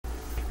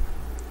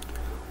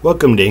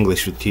Welcome to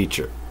English with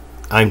Teacher.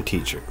 I'm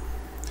Teacher.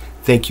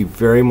 Thank you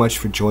very much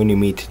for joining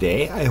me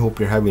today. I hope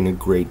you're having a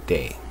great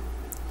day.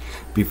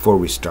 Before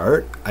we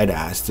start, I'd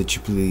ask that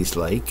you please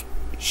like,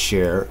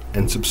 share,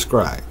 and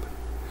subscribe.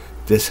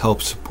 This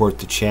helps support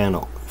the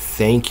channel.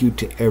 Thank you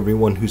to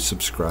everyone who's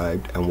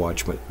subscribed and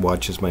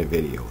watches my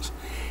videos.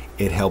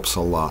 It helps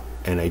a lot,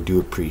 and I do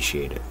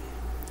appreciate it.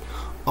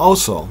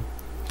 Also,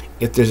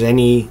 if there's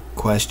any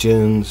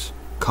questions,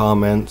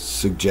 comments,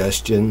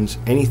 suggestions,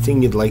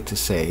 anything you'd like to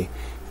say,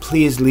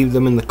 please leave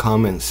them in the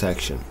comments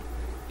section,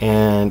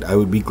 and I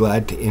would be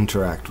glad to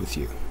interact with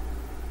you.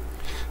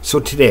 So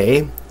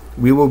today,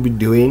 we will be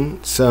doing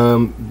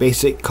some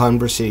basic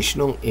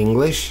conversational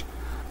English,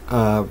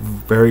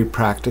 very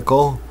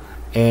practical,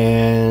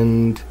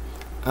 and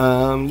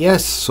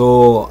yes,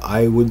 so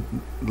I would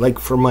like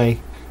for my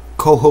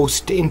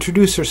co-host to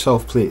introduce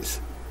herself,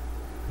 please.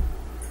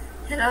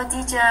 Hello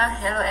teacher,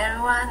 hello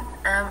everyone,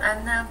 I'm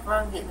Anna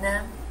from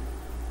Vietnam.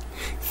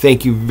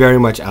 Thank you very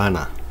much,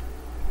 Anna.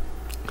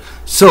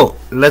 So,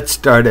 let's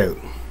start out.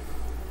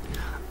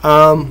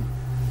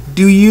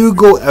 Do you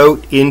go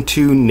out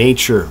into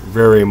nature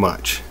very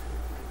much?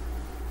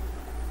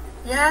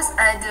 Yes,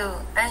 I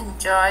do. I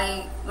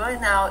enjoy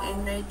going out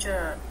in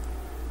nature.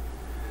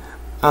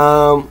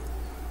 How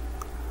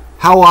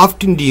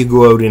often do you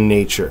go out in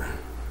nature?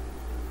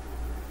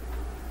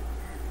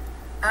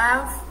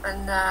 I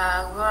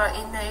go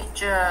in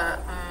nature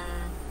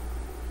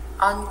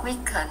on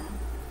weekend.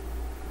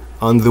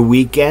 On the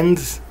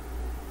weekends?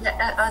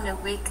 Yeah, on the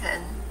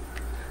weekend.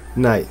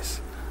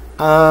 Nice.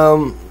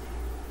 And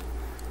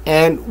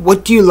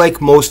what do you like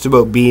most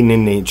about being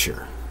in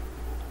nature?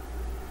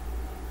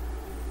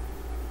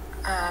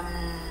 I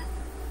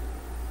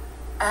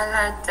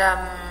like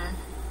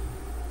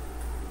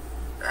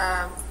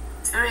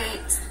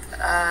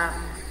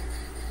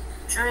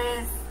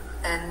trees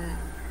and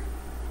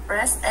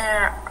fresh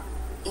air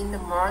in the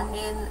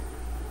morning,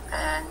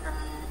 and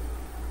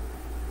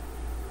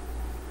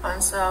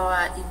also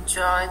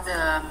enjoy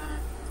the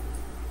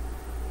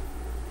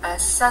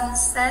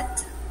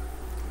sunset.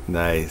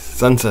 Nice.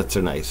 Sunsets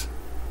are nice.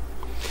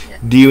 Yeah.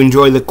 Do you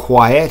enjoy the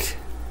quiet?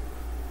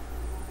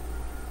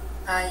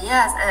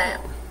 Yes, I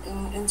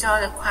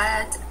enjoy the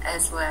quiet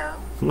as well.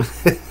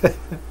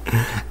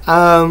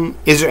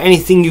 Is there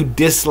anything you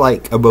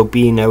dislike about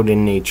being out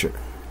in nature?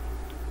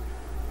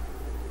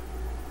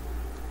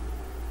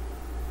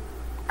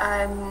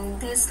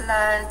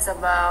 Dislike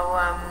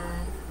about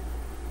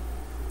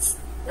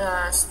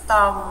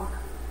storm,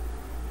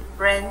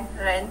 rain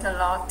a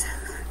lot.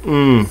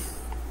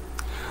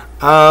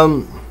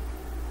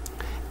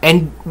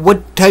 And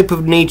what type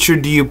of nature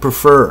do you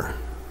prefer?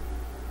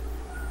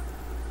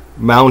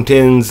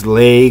 Mountains,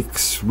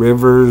 lakes,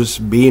 rivers,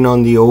 being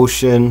on the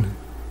ocean?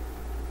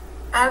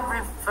 I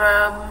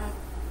prefer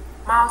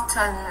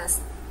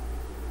mountains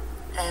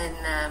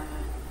and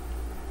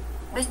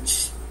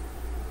beach.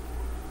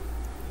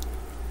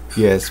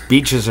 Yes,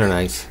 beaches are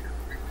nice.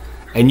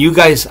 And you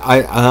guys,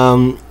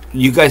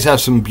 you guys have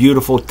some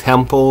beautiful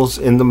temples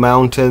in the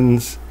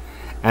mountains,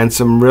 and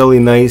some really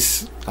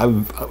nice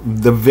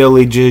the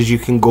villages you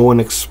can go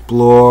and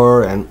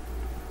explore. And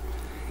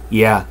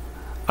yeah,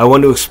 I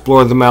want to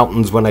explore the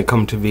mountains when I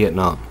come to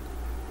Vietnam.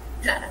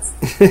 Yes.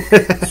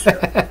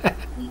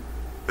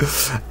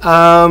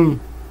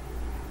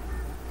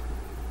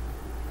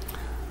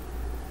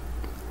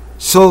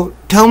 So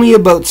tell me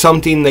about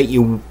something that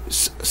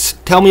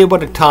tell me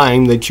about a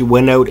time that you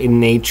went out in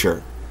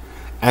nature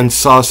and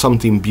saw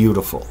something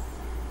beautiful.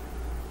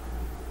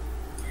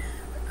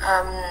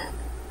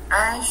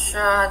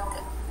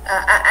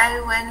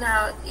 I went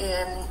out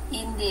in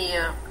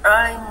the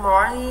early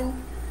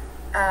morning,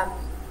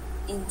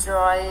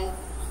 enjoy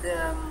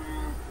the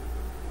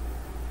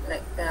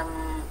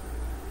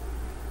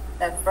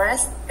the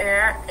fresh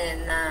air,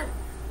 and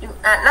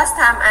last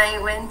time I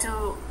went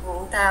to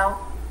Vũng.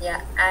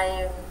 Yeah,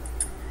 I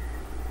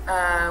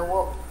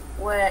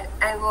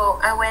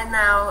went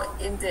out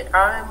in the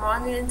early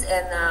mornings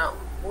and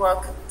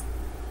walk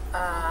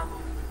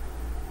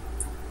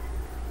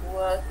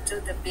to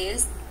the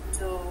beach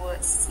to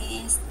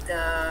see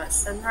the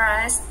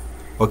sunrise.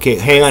 Okay,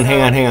 hang on.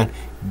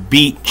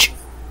 Beach.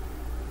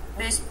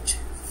 Beach.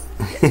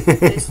 Yeah,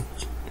 beach.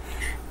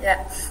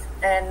 Yeah,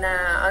 and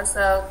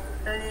also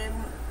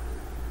climb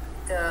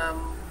the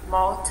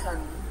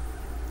mountain.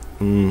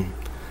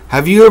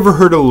 Have you ever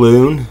heard of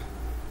loon?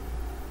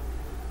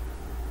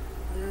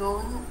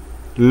 Loon?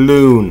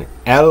 Loon.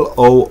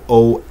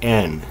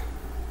 L-O-O-N.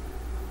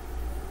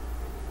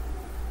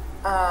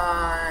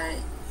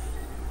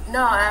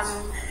 No, I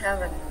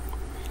haven't.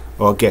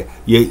 Okay,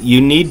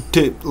 you need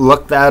to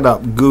look that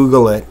up.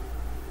 Google it.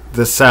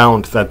 The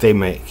sound that they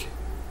make.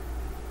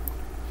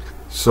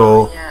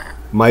 So, Yeah.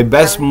 my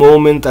best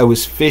moment, I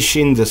was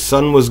fishing, the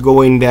sun was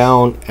going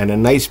down, and a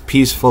nice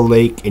peaceful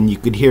lake, and you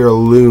could hear a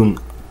loon,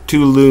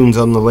 2 loons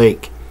on the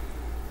lake,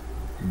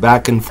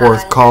 back and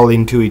forth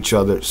calling to each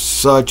other.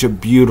 Such a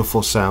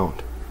beautiful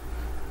sound.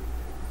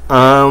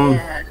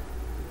 Yeah.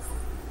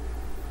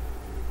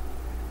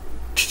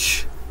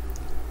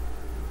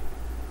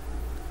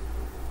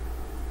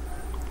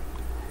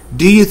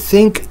 Do you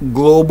think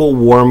global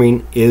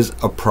warming is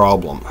a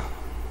problem?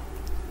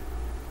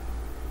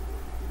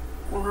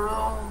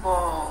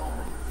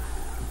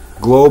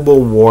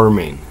 Global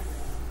warming.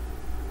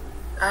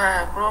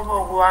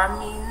 Global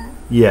warming.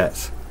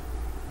 Yes.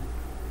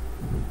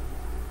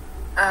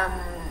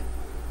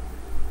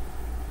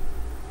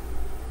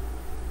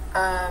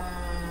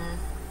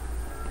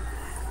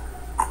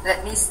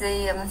 Let me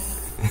see.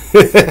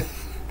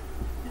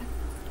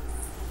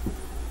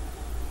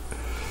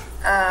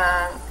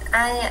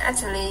 I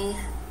actually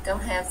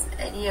don't have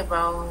idea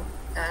about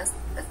that,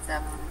 but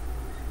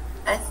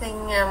I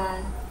think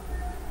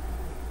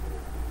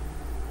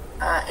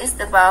it's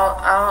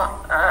about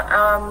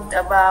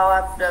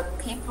the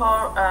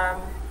people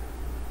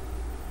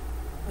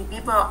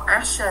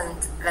action,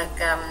 like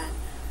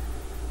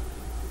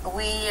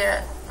we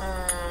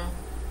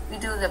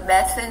do the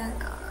bad thing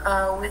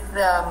with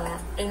the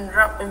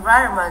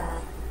environment.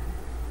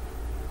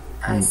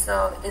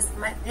 So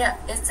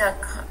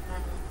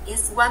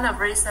it's one of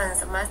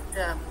reasons about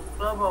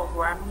global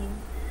warming.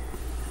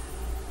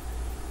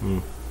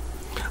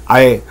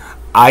 I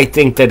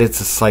think that it's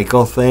a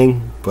cycle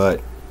thing,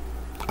 but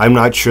I'm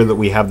not sure that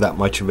we have that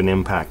much of an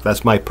impact.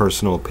 That's my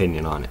personal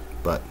opinion on it.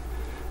 But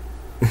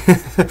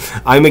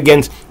I'm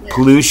against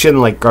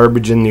pollution, like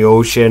garbage in the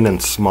ocean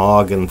and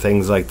smog and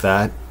things like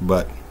that.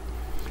 But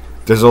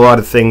there's a lot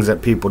of things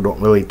that people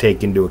don't really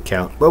take into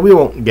account. But we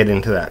won't get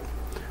into that.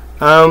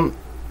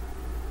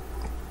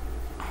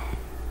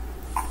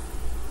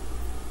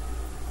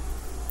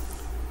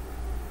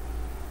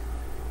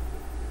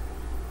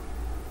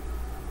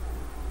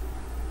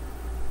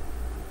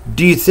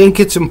 Do you think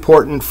it's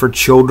important for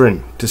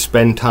children to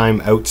spend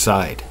time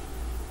outside?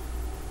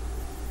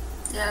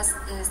 Yes,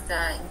 it's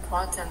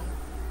important.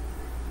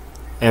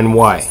 And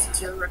why?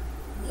 Children,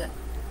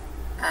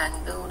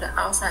 and do the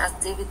outside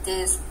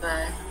activities,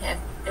 help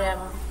them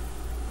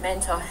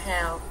mental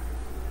health.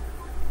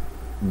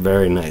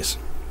 Very nice.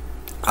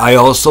 I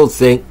also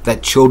think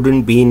that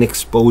children being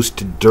exposed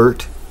to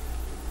dirt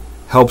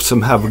helps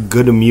them have a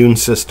good immune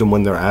system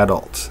when they're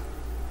adults.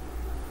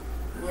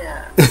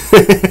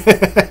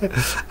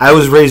 I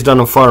was raised on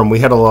a farm. We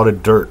had a lot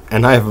of dirt,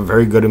 and I have a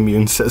very good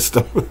immune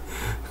system.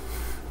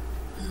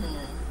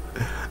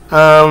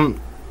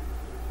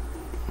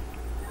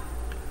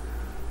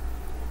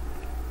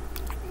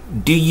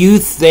 Do you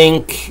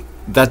think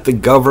that the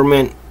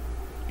government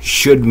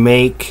should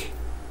make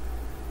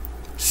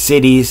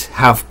cities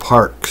have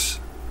parks?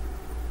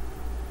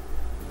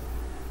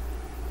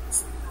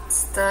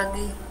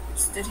 Study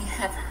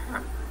have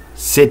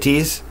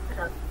cities?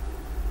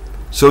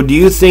 So do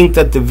you think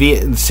that the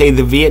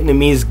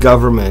Vietnamese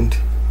government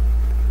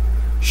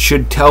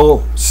should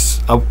tell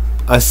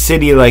a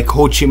city like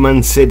Ho Chi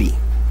Minh City,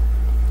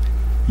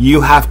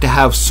 you have to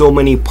have so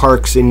many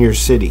parks in your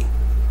city.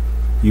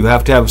 You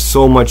have to have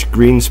so much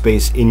green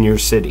space in your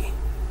city.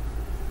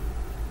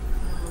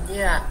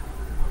 Yeah.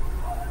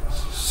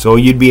 So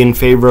you'd be in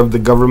favor of the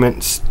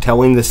government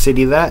telling the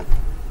city that?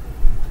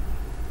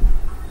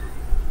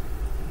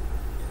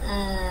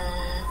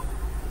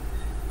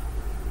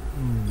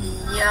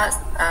 Yes,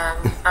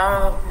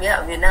 our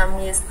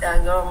Vietnamese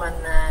government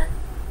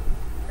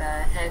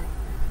had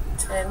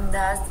claimed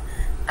that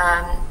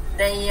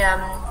they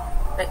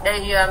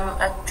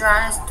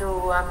try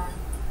to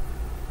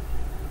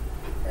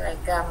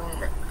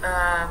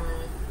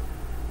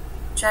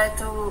try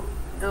to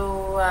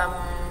do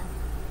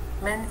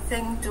many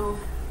things to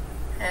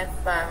have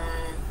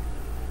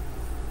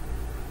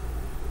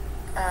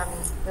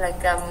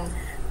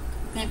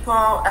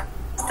people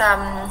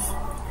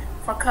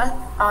focus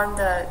on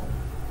the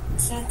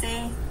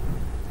city.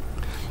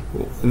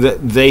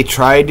 They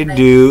try to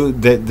do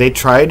that. They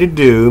try to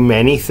do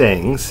many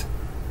things.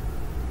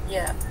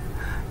 Yeah.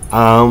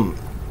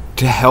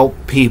 To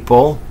help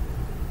people.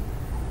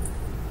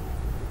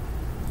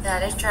 Yeah,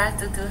 they try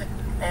to do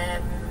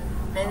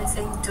many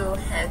things to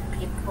help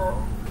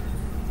people.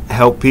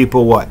 Help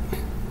people what?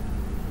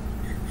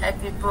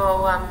 Help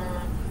people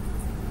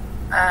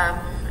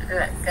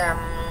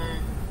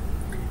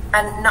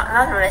and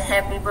not really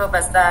help people,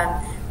 but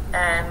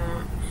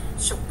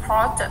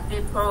support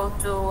people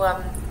to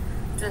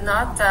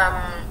not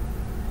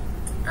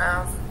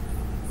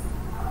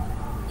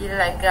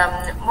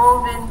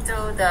move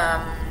into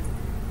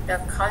the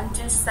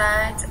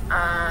countryside,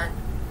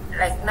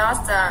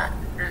 not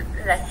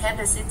have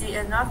the city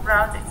and not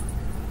crowded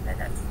like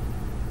that.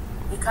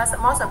 Because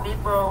most of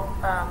people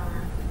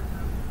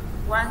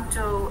want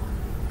to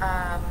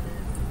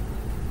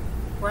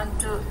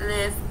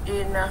live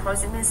in Ho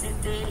Chi Minh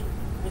City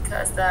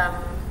because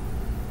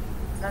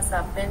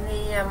of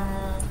many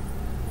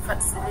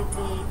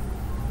facility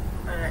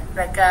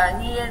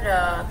near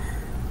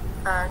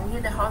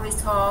the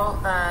hospital,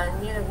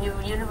 near the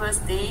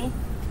university.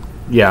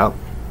 Yeah.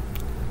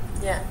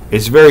 Yeah.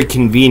 It's very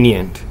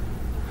convenient.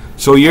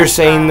 So you're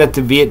saying that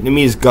the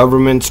Vietnamese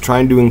government's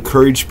trying to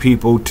encourage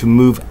people to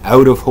move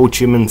out of Ho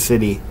Chi Minh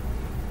City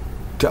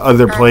to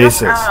other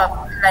places?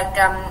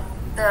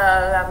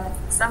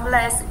 Some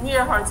place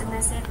near Ho Chi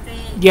Minh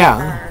City.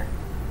 Yeah.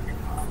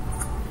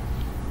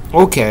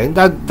 Okay,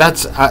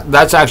 that's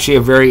actually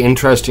a very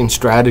interesting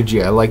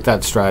strategy. I like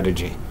that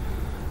strategy.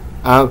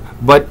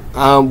 But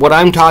what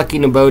I'm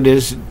talking about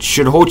is,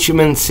 should Ho Chi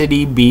Minh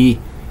City be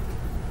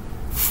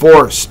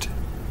forced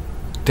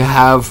to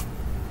have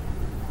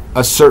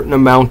a certain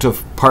amount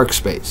of park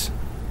space?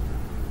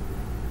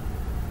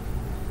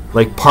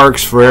 Like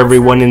parks for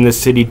everyone in the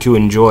city to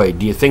enjoy.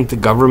 Do you think the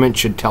government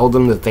should tell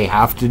them that they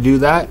have to do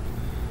that?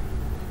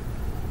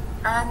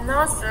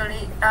 Not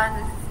really,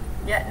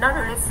 yeah, not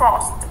really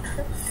forced,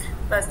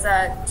 but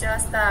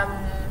just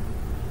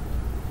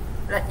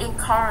like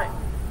encourage.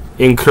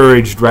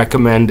 Encouraged,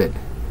 recommended.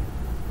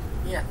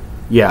 Yeah.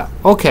 Yeah,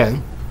 okay.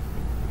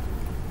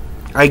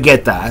 I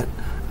get that.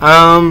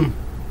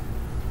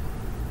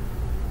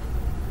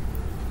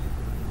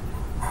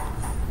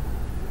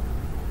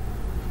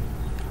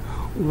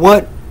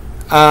 What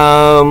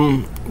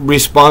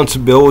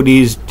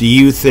responsibilities do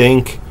you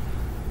think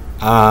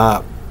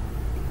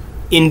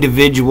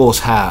individuals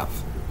have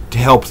to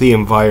help the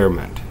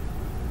environment?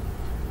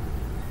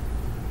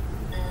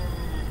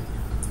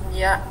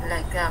 Yeah,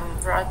 like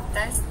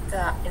protect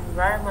the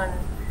environment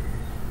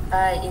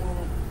in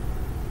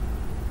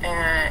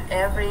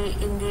every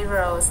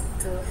individuals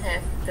to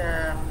have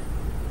the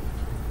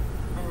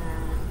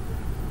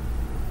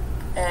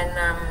and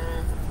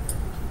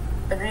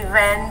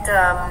prevent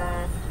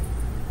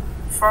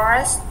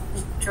forest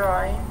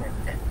destroy.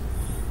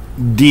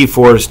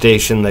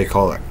 Deforestation, they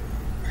call it.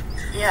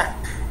 Yeah.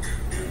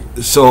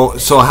 So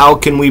how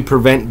can we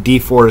prevent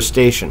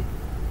deforestation?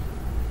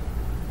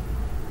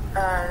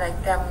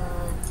 Like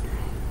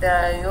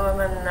the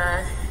government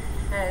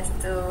has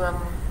to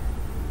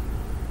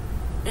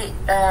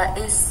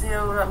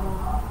issue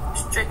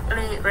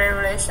strictly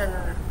regulation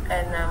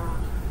and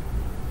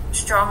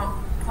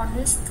strong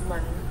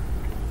punishment.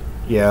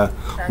 Yeah,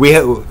 we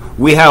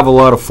have a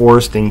lot of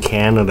forest in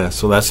Canada,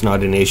 so that's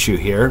not an issue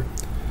here.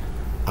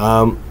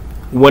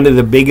 One of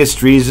the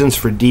biggest reasons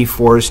for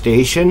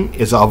deforestation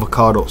is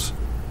avocados.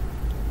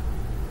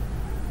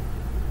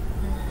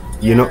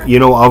 Yeah. You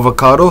know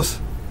avocados?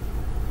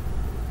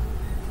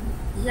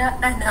 Yeah,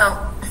 I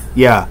know.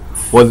 Yeah.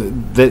 Well,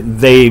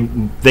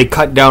 they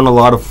cut down a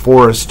lot of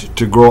forest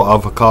to grow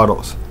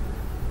avocados.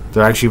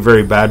 They're actually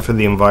very bad for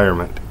the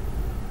environment.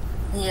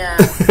 Yeah.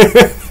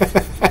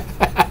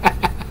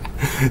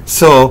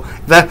 So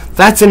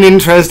that's an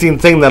interesting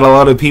thing that a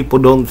lot of people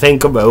don't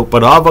think about.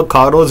 But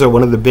avocados are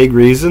one of the big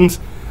reasons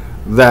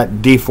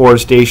that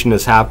deforestation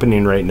is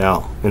happening right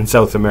now in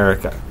South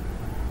America.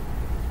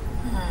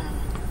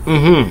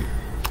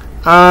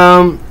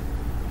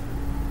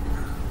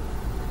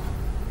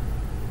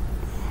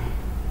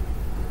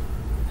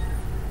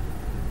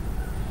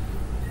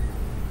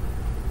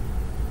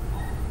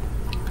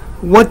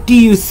 What do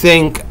you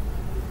think?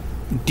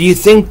 Do you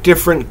think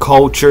different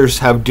cultures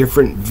have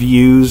different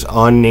views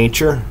on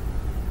nature?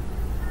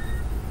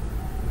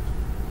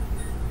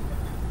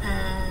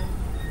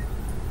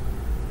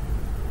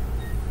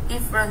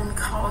 Different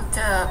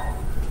culture.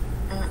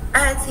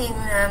 I think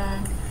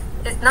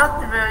it's not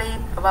really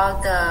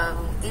about the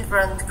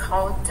different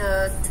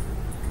culture.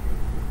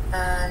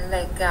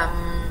 Like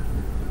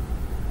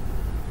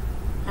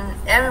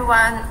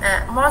everyone,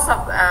 most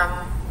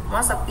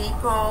of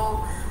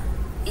people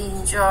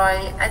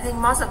enjoy. I think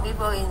most of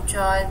people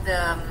enjoy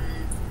the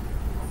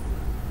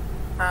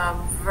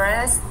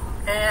fresh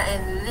air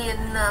and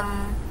clean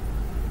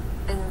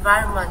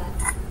environment.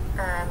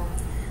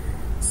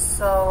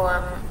 So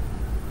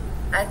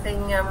I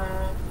think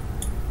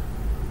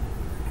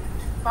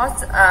all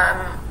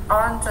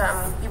the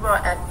people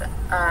at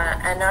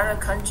another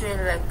country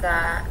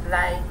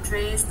like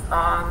trees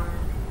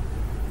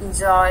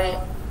enjoy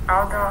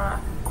outdoor,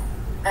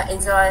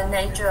 enjoy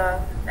nature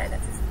like that.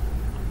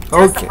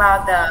 Just Okay.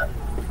 about the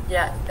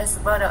it's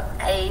about the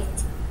age,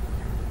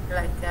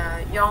 like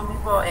young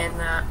people and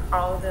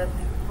older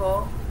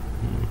people.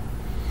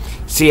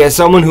 See, as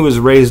someone who was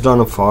raised on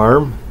a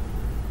farm,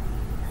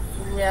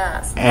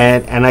 Yes.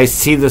 and I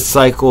see the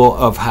cycle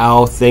of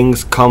how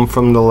things come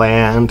from the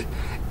land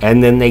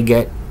and then they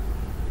get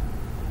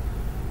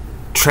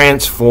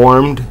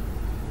transformed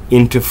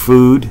into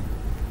food,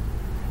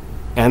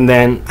 and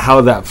then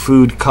how that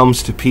food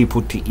comes to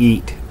people to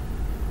eat,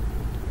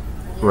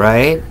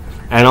 right?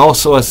 And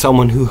also as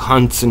someone who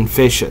hunts and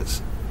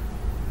fishes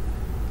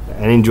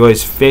and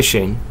enjoys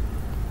fishing,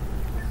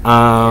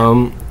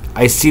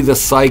 I see the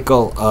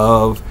cycle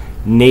of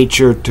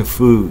nature to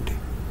food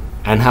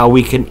and how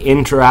we can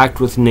interact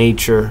with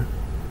nature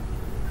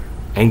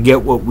and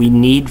get what we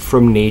need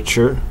from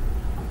nature,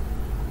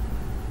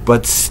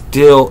 but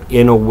still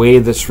in a way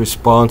that's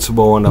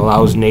responsible and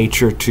allows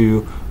nature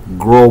to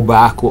grow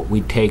back what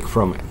we take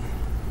from it.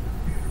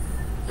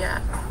 Yeah.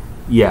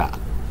 Yeah.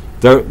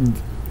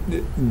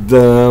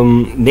 The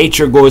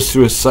nature goes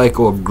through a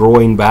cycle of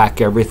growing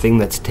back everything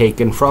that's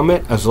taken from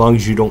it, as long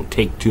as you don't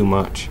take too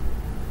much.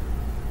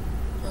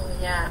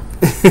 Yeah.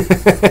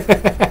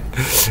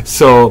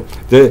 So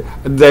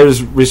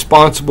there's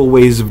responsible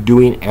ways of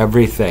doing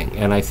everything,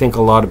 and I think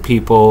a lot of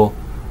people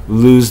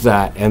lose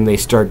that and they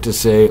start to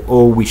say,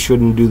 oh, we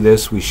shouldn't do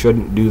this, we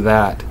shouldn't do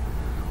that.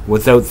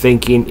 without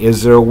thinking,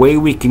 is there a way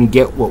we can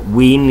get what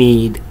we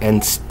need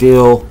and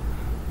still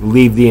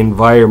leave the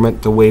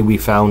environment the way we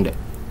found it?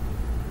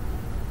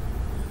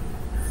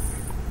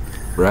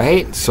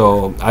 Right?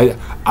 So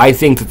I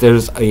think that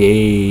there's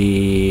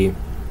a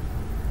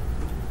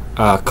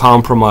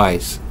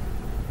compromise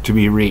to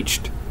be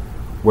reached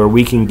where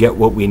we can get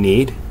what we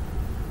need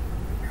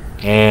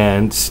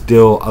and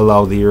still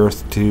allow the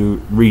earth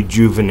to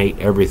rejuvenate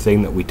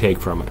everything that we take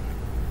from it.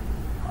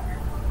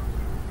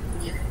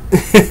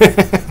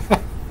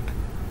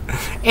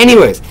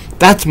 Anyways,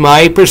 that's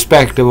my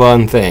perspective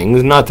on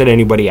things. Not that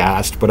anybody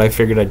asked, but I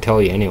figured I'd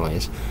tell you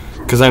anyways,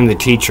 because I'm the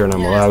teacher and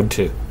I'm allowed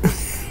to.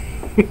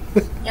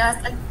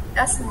 Yes,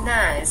 that's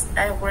nice.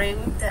 I agree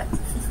with that.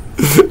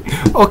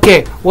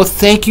 Okay, well,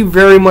 thank you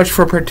very much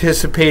for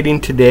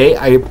participating today.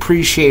 I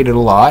appreciate it a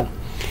lot.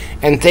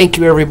 And thank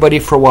you, everybody,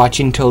 for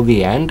watching till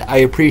the end. I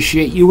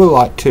appreciate you a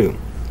lot, too.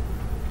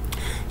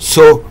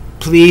 So,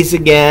 please,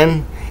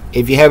 again,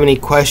 if you have any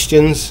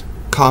questions,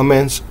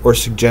 comments, or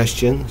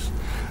suggestions,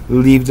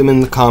 leave them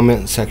in the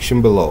comment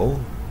section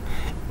below.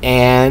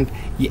 And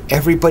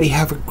everybody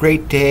have a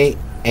great day,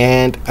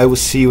 and I will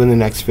see you in the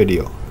next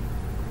video.